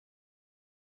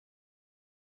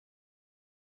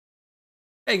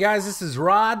Hey guys, this is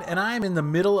Rod, and I'm in the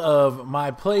middle of my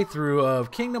playthrough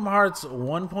of Kingdom Hearts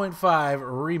 1.5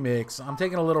 Remix. I'm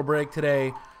taking a little break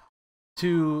today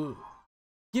to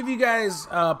give you guys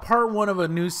part one of a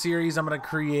new series I'm going to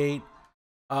create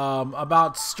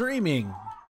about streaming,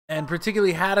 and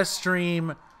particularly how to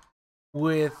stream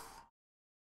with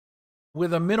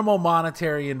a minimal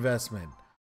monetary investment.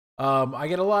 I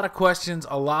get a lot of questions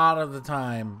a lot of the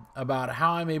time about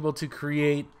how I'm able to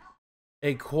create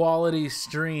a quality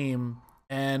stream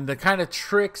and the kind of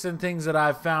tricks and things that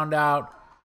I've found out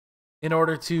in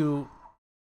order to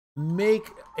make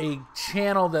a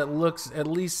channel that looks at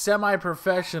least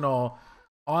semi-professional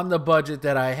on the budget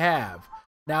that I have.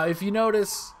 Now, if you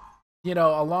notice,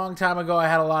 a long time ago I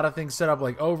had a lot of things set up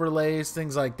like overlays,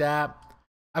 things like that.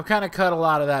 I've kind of cut a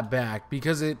lot of that back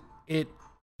because it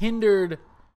hindered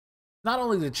not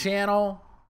only the channel,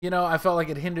 I felt like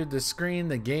it hindered the screen,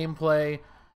 the gameplay,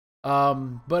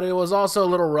 but it was also a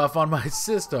little rough on my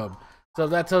system. So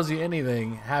if that tells you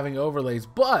anything, having overlays.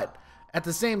 But at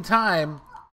the same time,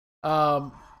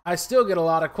 I still get a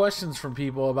lot of questions from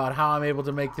people about how I'm able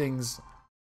to make things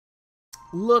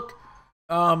look,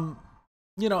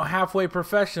 halfway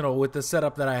professional with the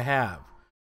setup that I have.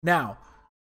 Now,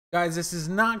 guys, this is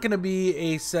not going to be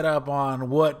a setup on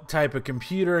what type of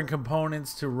computer and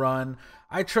components to run.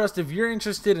 I trust if you're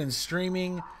interested in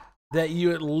streaming that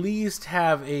you at least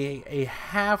have a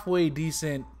halfway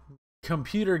decent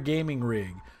computer gaming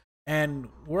rig. And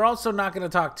we're also not going to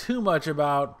talk too much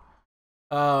about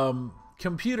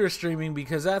computer streaming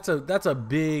because that's a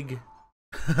big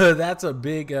that's a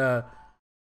big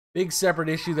big separate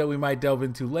issue that we might delve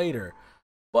into later.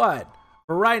 But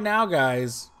for right now,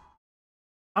 guys,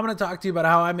 I'm going to talk to you about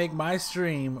how I make my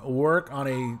stream work on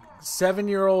a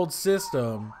 7-year-old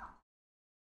system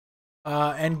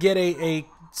and get a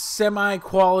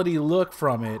semi-quality look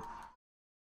from it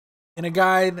in a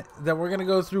guide that we're going to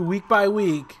go through week by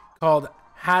week called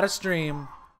How to Stream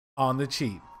on the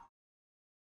Cheap.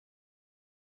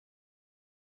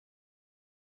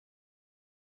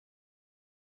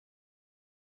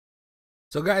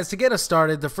 So guys, to get us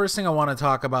started, the first thing I want to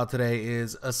talk about today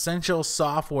is essential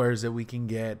softwares that we can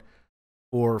get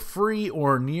for free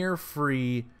or near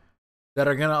free that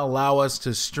are going to allow us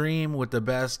to stream with the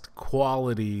best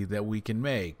quality that we can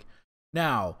make.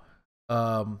 Now,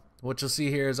 what you'll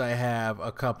see here is I have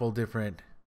a couple different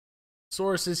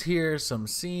sources here, some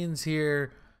scenes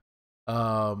here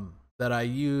that I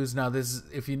use. Now, this is,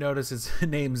 if you notice, it's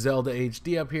named Zelda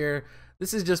HD up here.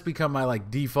 This has just become my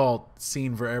default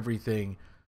scene for everything.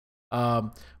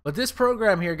 But this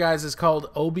program here, guys, is called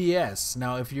OBS.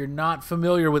 Now, if you're not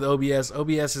familiar with OBS,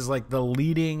 OBS is like the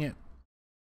leading,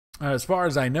 as far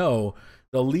as I know,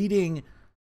 the leading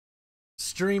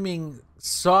streaming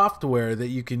software that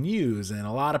you can use. And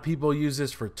a lot of people use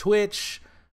this for Twitch,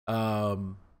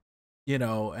 and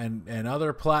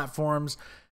other platforms,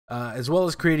 as well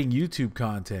as creating YouTube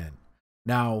content.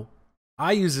 Now,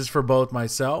 I use this for both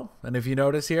myself. And if you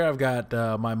notice here, I've got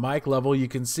my mic level. You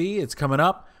can see it's coming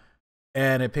up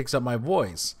and it picks up my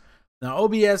voice. Now,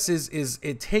 OBS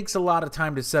it takes a lot of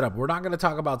time to set up. We're not going to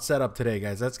talk about setup today,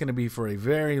 guys. That's going to be for a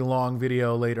very long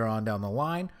video later on down the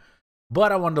line.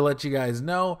 But I wanted to let you guys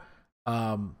know,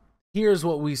 here's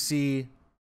what we see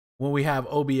when we have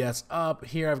OBS up.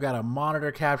 Here I've got a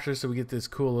monitor capture, so we get this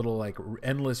cool little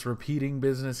endless repeating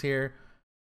business here.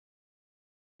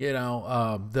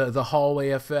 The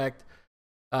hallway effect.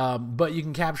 But you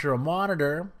can capture a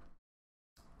monitor,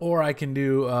 or I can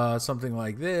do something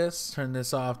like this. Turn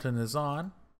this off, turn this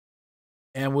on,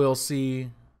 and we'll see,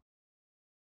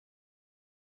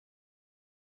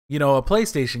 a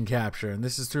PlayStation capture. And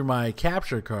this is through my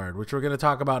capture card, which we're going to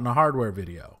talk about in a hardware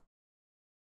video.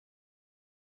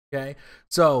 Okay,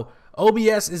 so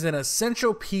OBS is an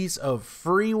essential piece of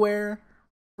freeware,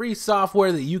 free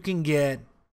software that you can get.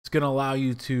 It's going to allow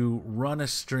you to run a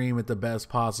stream at the best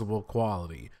possible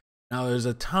quality. Now, there's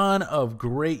a ton of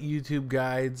great YouTube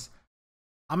guides.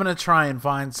 I'm going to try and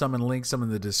find some and link some in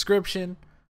the description.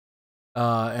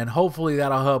 And hopefully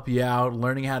that'll help you out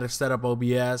learning how to set up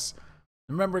OBS.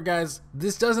 Remember, guys,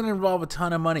 this doesn't involve a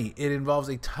ton of money. It involves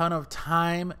a ton of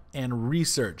time and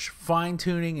research,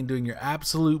 fine-tuning, and doing your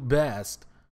absolute best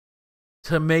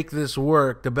to make this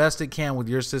work the best it can with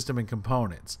your system and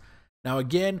components. Now,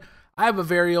 again, I have a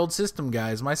very old system,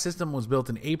 guys. My system was built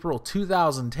in April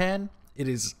 2010. It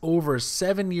is over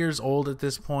 7 years old at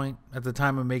this point, at the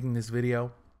time of making this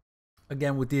video.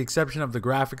 Again, with the exception of the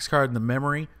graphics card and the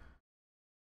memory.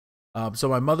 So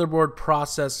my motherboard,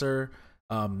 processor,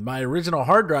 my original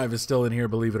hard drive is still in here,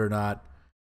 believe it or not.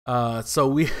 So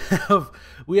we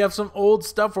have some old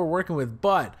stuff we're working with,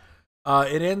 but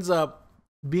it ends up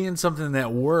being something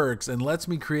that works and lets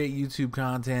me create YouTube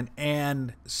content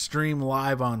and stream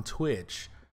live on Twitch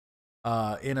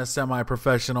in a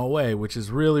semi-professional way, which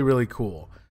is really, really cool.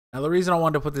 Now, the reason I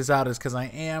wanted to put this out is because I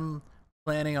am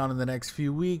planning on, in the next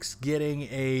few weeks, getting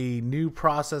a new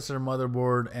processor,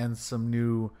 motherboard, and some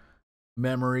new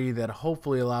memory that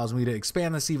hopefully allows me to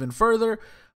expand this even further.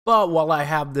 But while I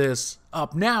have this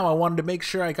up now, I wanted to make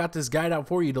sure I got this guide out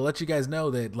for you to let you guys know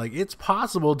that, like, it's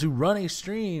possible to run a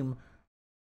stream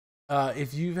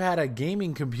if you've had a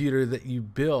gaming computer that you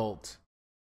built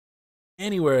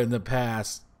anywhere in the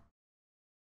past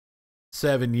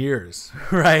 7 years,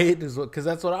 right? Because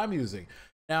that's what I'm using.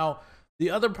 Now, the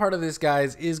other part of this,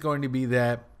 guys, is going to be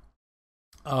that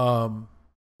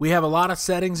we have a lot of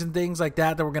settings and things like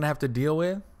that we're going to have to deal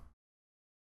with.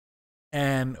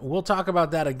 And we'll talk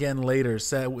about that again later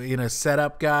in a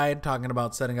setup guide, talking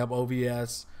about setting up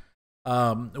OBS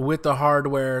with the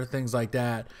hardware, things like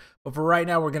that. But for right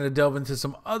now, we're going to delve into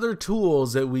some other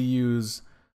tools that we use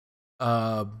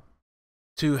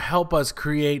to help us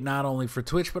create not only for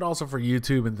Twitch, but also for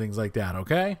YouTube and things like that,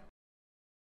 okay?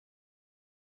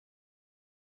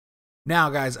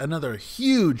 Now, guys, another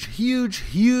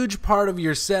huge part of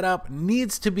your setup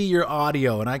needs to be your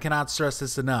audio, and I cannot stress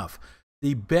this enough.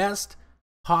 The best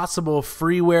possible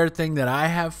freeware thing that I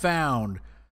have found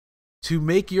to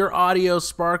make your audio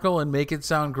sparkle and make it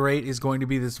sound great is going to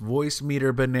be this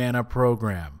VoiceMeeter Banana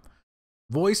program.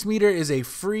 VoiceMeeter is a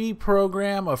free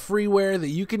program, a freeware that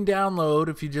you can download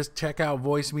if you just check out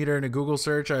VoiceMeeter in a Google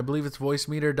search. I believe it's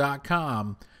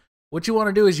voicemeeter.com. What you want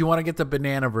to do is you want to get the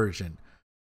banana version.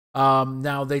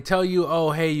 Now they tell you, oh,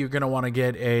 hey, you're going to want to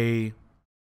get the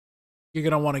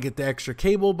extra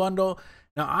cable bundle.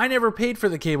 Now, I never paid for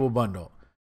the cable bundle.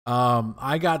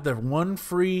 I got the one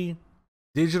free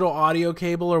digital audio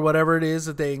cable or whatever it is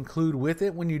that they include with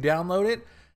it when you download it,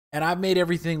 and I've made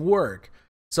everything work.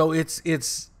 So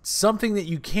it's something that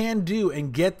you can do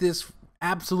and get this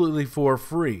absolutely for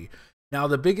free. Now,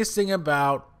 the biggest thing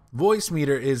about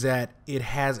VoiceMeeter is that it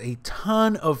has a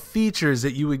ton of features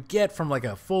that you would get from like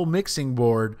a full mixing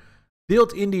board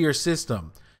built into your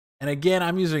system. And again,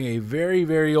 I'm using a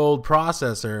very old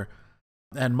processor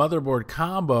and motherboard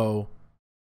combo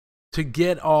to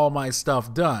get all my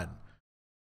stuff done.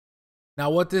 Now,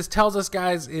 what this tells us,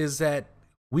 guys, is that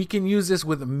we can use this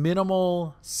with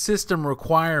minimal system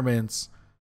requirements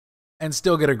and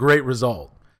still get a great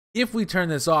result. If we turn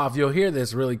this off, you'll hear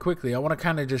this really quickly. I want to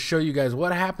kind of just show you guys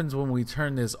what happens when we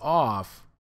turn this off.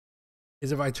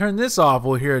 Is if I turn this off,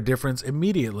 we'll hear a difference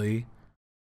immediately.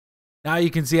 Now you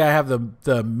can see I have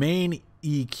the main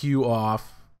EQ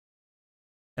off.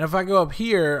 And if I go up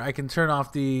here, I can turn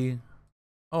off the...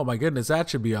 Oh my goodness, that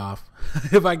should be off.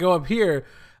 If I go up here,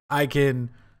 I can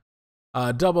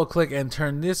double click and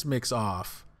turn this mix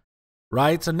off.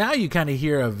 Right? So now you kind of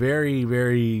hear a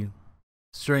very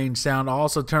strange sound. I'll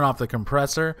also turn off the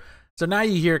compressor. So now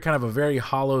you hear kind of a very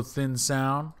hollow, thin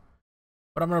sound.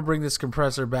 But I'm going to bring this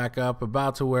compressor back up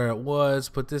about to where it was.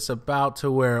 Put this about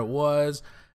to where it was.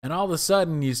 And all of a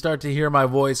sudden, you start to hear my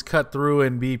voice cut through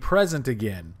and be present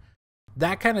again.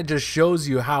 That kind of just shows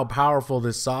you how powerful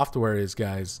this software is,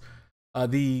 guys.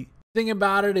 The thing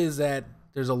about it is that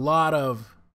there's a lot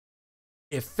of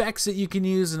effects that you can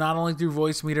use, not only through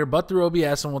VoiceMeeter, but through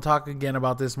OBS. And we'll talk again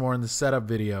about this more in the setup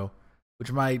video,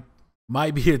 which might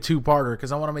be a two-parter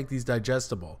because I want to make these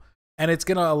digestible. And it's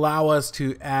going to allow us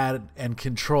to add and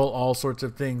control all sorts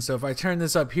of things. So if I turn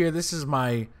this up here, this is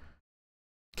my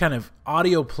kind of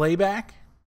audio playback.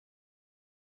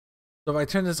 So if I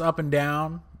turn this up and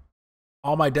down,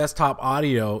 all my desktop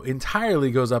audio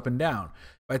entirely goes up and down.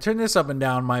 If I turn this up and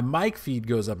down, my mic feed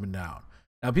goes up and down.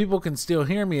 Now, people can still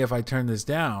hear me if I turn this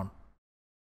down,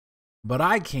 but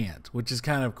I can't, which is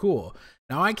kind of cool.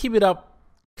 Now, I keep it up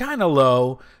kind of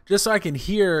low just so I can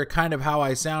hear kind of how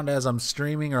I sound as I'm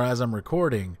streaming or as I'm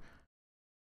recording.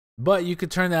 But you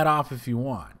could turn that off if you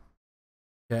want.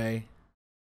 Okay?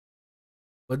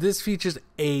 But this features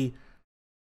a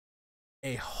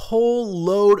whole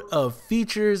load of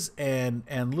features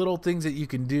and little things that you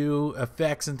can do,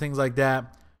 effects and things like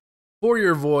that for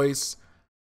your voice.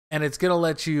 And it's going to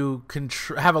let you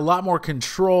have a lot more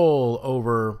control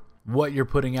over what you're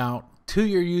putting out to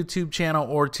your YouTube channel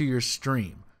or to your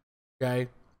stream. Okay.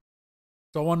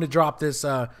 So I wanted to drop this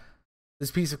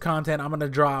piece of content. I'm going to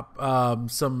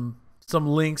drop some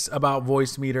links about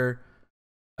VoiceMeeter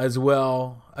as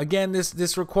well. Again,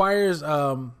 this requires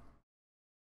a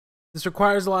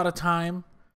lot of time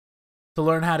to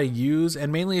learn how to use,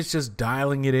 and mainly it's just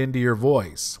dialing it into your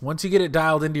voice. Once you get it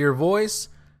dialed into your voice,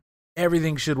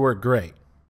 everything should work great.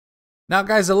 Now,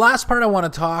 guys, the last part I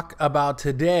want to talk about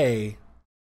today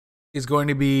is going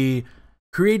to be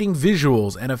creating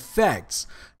visuals and effects.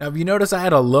 Now, if you notice, I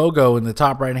had a logo in the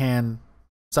top right hand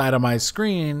side of my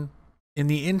screen in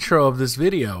the intro of this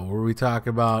video where we talk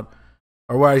about,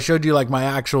 or where I showed you like my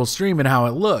actual stream and how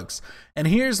it looks. And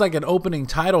here's like an opening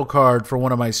title card for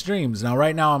one of my streams. Now,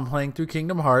 right now I'm playing through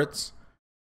Kingdom Hearts.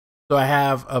 So I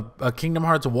have a Kingdom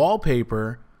Hearts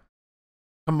wallpaper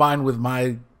combined with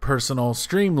my personal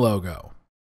stream logo,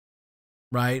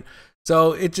 right?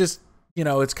 So it just, you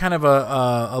know, it's kind of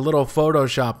a little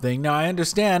Photoshop thing. Now, I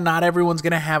understand not everyone's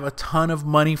going to have a ton of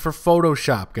money for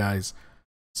Photoshop, guys.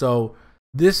 So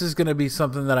this is going to be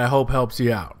something that I hope helps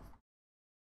you out.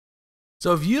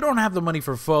 So if you don't have the money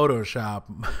for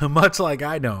Photoshop, much like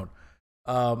I don't,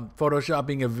 Photoshop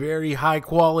being a very high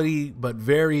quality but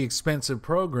very expensive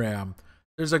program,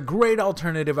 there's a great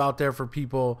alternative out there for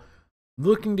people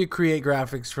looking to create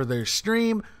graphics for their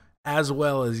stream as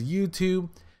well as YouTube,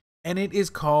 and it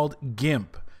is called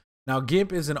GIMP. Now,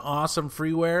 GIMP is an awesome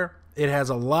freeware. It has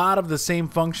a lot of the same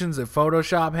functions that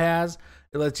Photoshop has.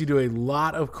 It lets you do a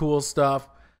lot of cool stuff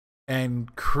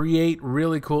and create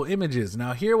really cool images.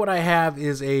 Now, here what I have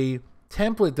is a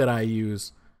template that I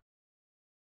use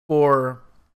for,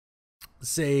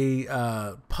 say,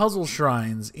 puzzle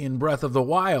shrines in Breath of the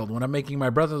Wild. When I'm making my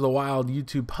Breath of the Wild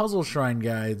YouTube puzzle shrine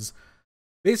guides,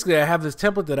 basically I have this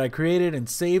template that I created and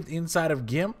saved inside of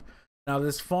GIMP. Now,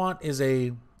 this font is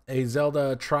a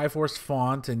Zelda Triforce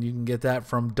font, and you can get that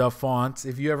from Duh Fonts.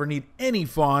 If you ever need any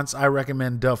fonts, I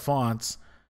recommend Duh Fonts.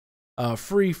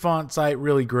 Free font site,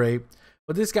 really great.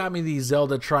 But this got me the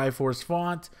Zelda Triforce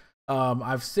font.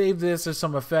 I've saved this. There's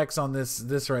some effects on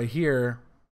this right here,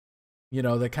 you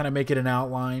know, that kind of make it an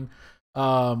outline.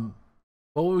 But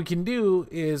what we can do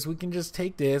is we can just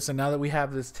take this, and now that we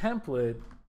have this template,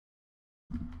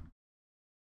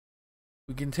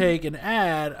 we can take and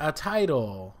add a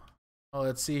title. Oh,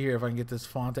 let's see here if I can get this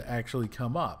font to actually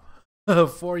come up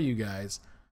for you guys.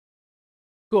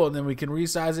 Cool, and then we can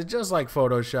resize it just like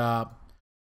Photoshop.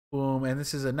 Boom, and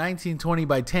this is a 1920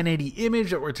 by 1080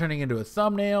 image that we're turning into a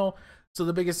thumbnail. So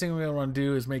the biggest thing we're gonna want to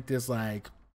do is make this like,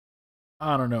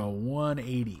 I don't know,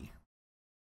 180,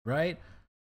 right?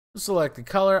 Select the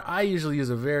color. I usually use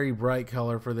a very bright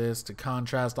color for this to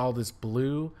contrast all this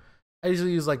blue. I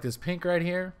usually use like this pink right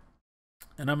here,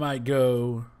 and I might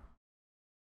go,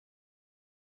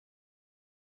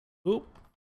 oop.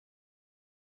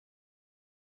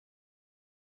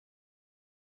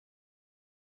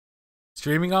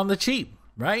 Streaming on the cheap,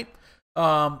 right?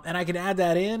 And I can add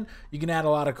that in. You can add a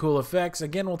lot of cool effects.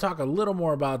 Again, we'll talk a little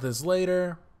more about this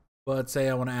later. But say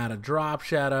I want to add a drop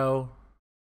shadow.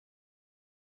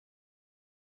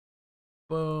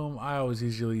 Boom. I always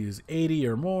usually use 80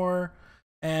 or more.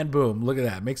 And boom, look at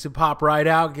that. Makes it pop right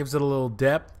out, gives it a little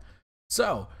depth.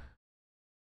 So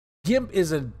GIMP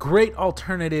is a great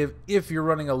alternative if you're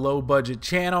running a low budget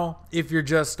channel. If you're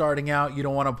just starting out, you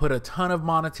don't want to put a ton of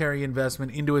monetary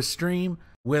investment into a stream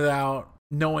without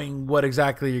knowing what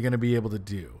exactly you're going to be able to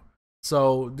do.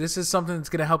 So this is something that's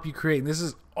going to help you create. And this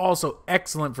is also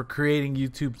excellent for creating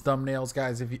YouTube thumbnails,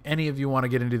 guys. If any of you want to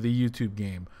get into the YouTube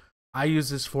game, I use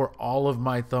this for all of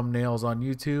my thumbnails on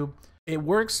YouTube. It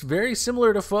works very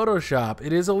similar to Photoshop.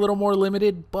 It is a little more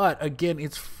limited, but again,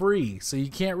 it's free. So you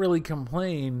can't really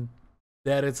complain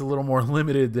that it's a little more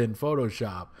limited than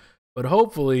Photoshop. But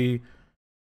hopefully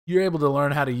you're able to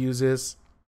learn how to use this.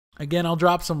 Again, I'll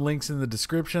drop some links in the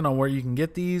description on where you can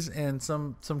get these and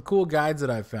some cool guides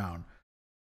that I've found.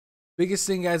 Biggest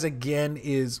thing, guys, again,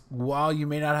 is while you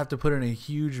may not have to put in a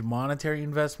huge monetary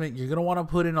investment, you're going to want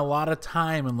to put in a lot of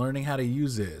time in learning how to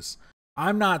use this.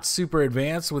 I'm not super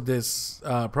advanced with this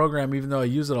program, even though I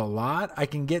use it a lot. I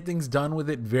can get things done with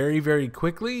it very, very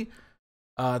quickly,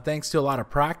 thanks to a lot of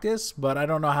practice, but I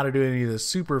don't know how to do any of the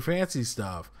super fancy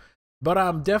stuff. But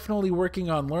I'm definitely working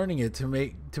on learning it to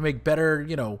make better,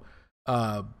 you know,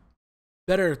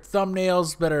 better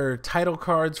thumbnails, better title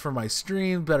cards for my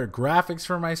streams, better graphics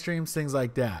for my streams, things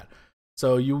like that.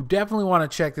 So you definitely want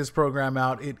to check this program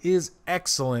out. It is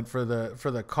excellent for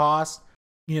the cost.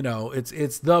 You know,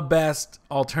 it's the best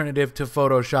alternative to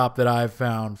Photoshop that I've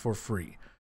found for free.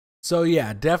 So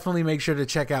yeah, definitely make sure to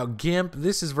check out GIMP.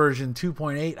 This is version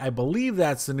 2.8. I believe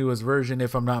that's the newest version,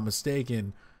 if I'm not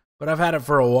mistaken. But I've had it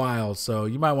for a while, so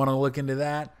you might want to look into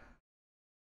that.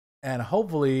 And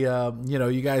hopefully, you know,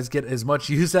 you guys get as much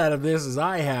use out of this as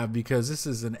I have, because this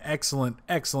is an excellent,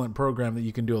 excellent program that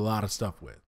you can do a lot of stuff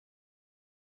with.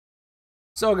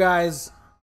 So guys,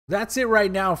 that's it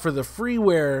right now for the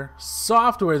freeware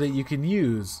software that you can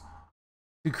use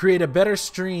to create a better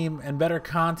stream and better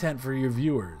content for your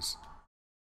viewers.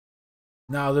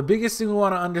 Now, the biggest thing we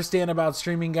want to understand about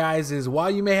streaming, guys, is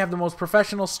while you may have the most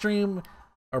professional stream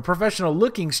or professional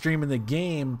looking stream in the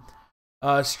game,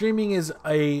 streaming is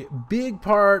a big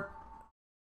part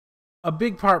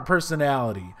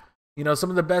personality. You know, some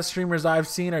of the best streamers I've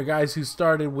seen are guys who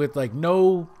started with like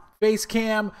no face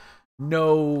cam,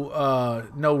 no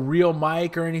real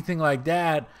mic or anything like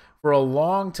that for a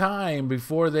long time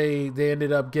before they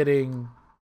ended up getting,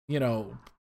 you know,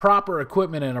 proper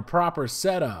equipment and a proper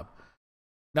setup.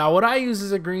 Now, what I use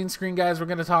is a green screen, guys. We're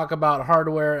going to talk about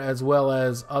hardware as well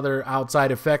as other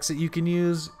outside effects that you can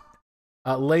use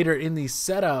later in the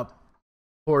setup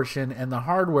portion and the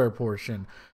hardware portion.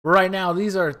 But right now,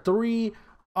 these are 3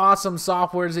 awesome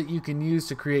softwares that you can use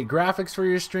to create graphics for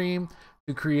your stream,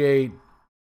 to create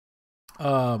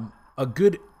a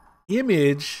good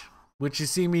image, which you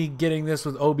see me getting this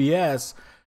with OBS,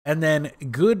 and then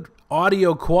good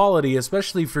audio quality,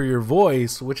 especially for your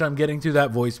voice, which I'm getting through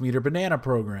that VoiceMeeter Banana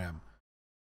program.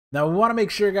 Now, we want to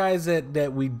make sure, guys,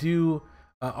 that we do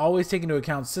always take into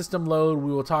account system load.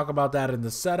 We will talk about that in the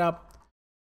setup.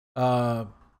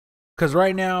 Because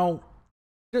right now,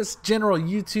 just general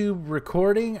YouTube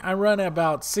recording, I run at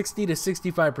about 60 to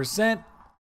 65%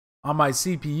 on my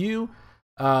CPU.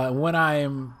 When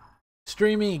I'm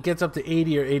streaming, it gets up to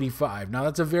 80 or 85. Now,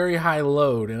 that's a very high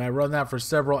load, and I run that for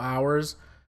several hours.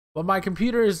 But my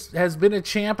computer has been a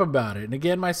champ about it. And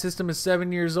again, my system is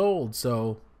 7 years old,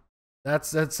 so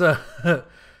that's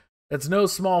no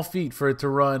small feat for it to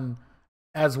run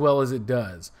as well as it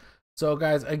does. So,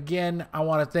 guys, again, I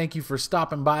want to thank you for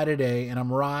stopping by today, and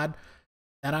I'm Rod,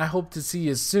 and I hope to see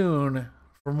you soon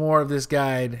for more of this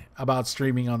guide about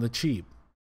streaming on the cheap.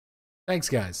 Thanks,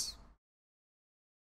 guys.